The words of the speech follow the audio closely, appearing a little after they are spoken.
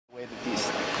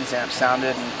these amps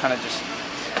sounded, and kind of just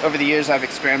over the years I've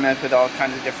experimented with all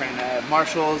kinds of different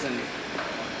Marshalls and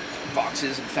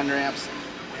Voxes and Fender amps.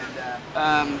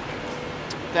 And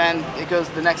then it goes,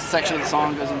 the next section of the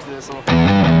song goes into this little.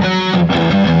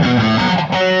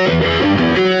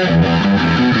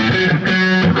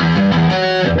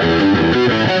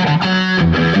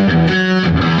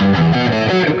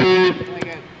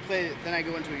 Then I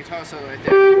go into a guitar solo right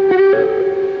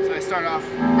there. So I start off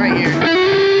right here.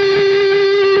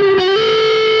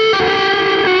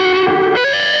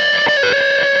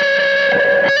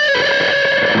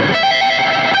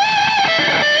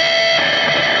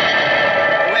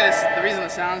 The reason the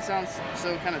sound sounds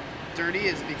so kind of dirty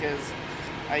is because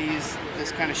I use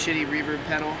this kind of shitty reverb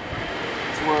pedal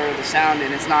for the sound,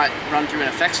 and it's not run through an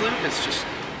effects loop, it's just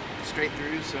straight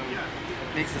through, so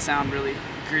it makes the sound really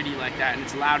gritty like that, and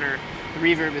it's louder. The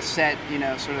reverb is set, you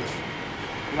know, sort of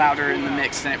louder in the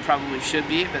mix than it probably should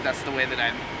be, but that's the way that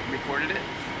I recorded it.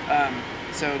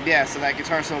 So yeah, so that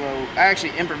guitar solo, I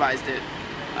actually improvised it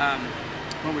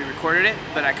when we recorded it,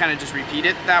 but I kind of just repeat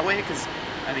it that way because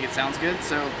I think it sounds good.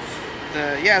 So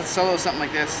the solo is something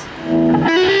like this.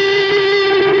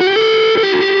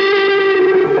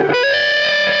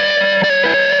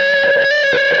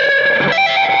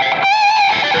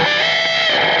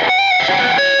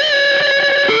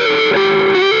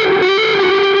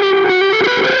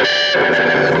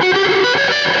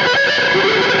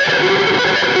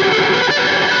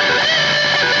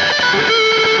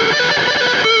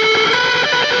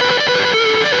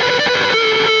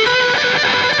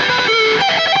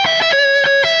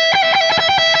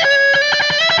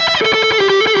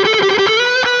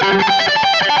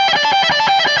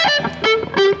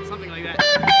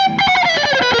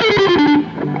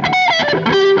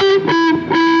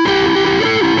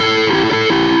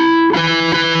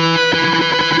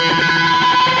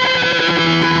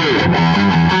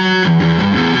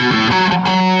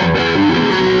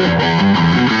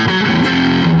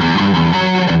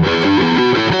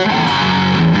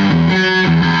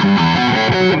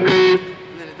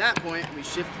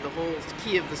 Shift the whole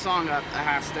key of the song up a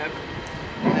half step,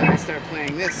 and then I start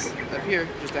playing this up here,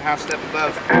 just a half step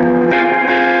above.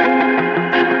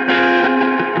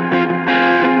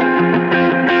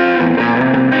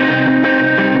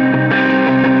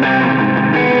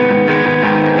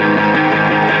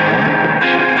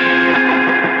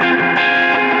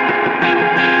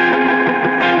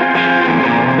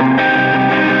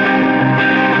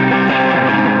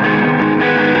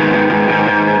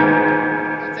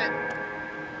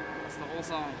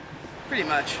 Pretty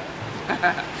much.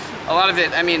 A lot of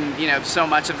it, I mean, you know, so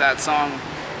much of that song,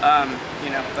 you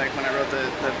know, like when I wrote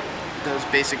those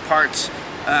basic parts,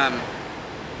 I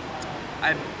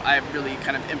really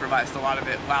kind of improvised a lot of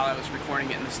it while I was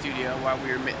recording it in the studio, while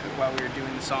we were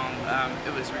doing the song.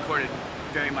 It was recorded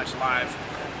very much live.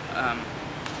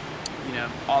 You know,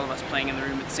 all of us playing in the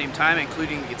room at the same time,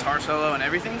 including the guitar solo and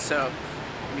everything. So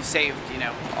we saved, you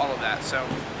know, all of that. So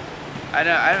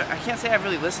I can't say I've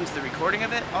really listened to the recording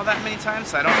of it all that many times,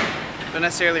 so I don't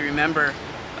necessarily remember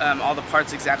all the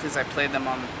parts exactly as I played them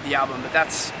on the album, but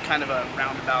that's kind of a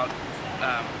roundabout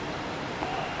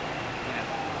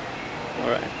you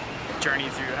know, journey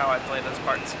through how I play those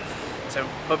parts. So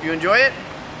hope you enjoy it.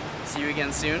 See you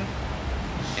again soon,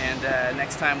 and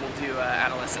next time we'll do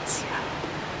Adolescence.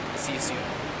 See you soon.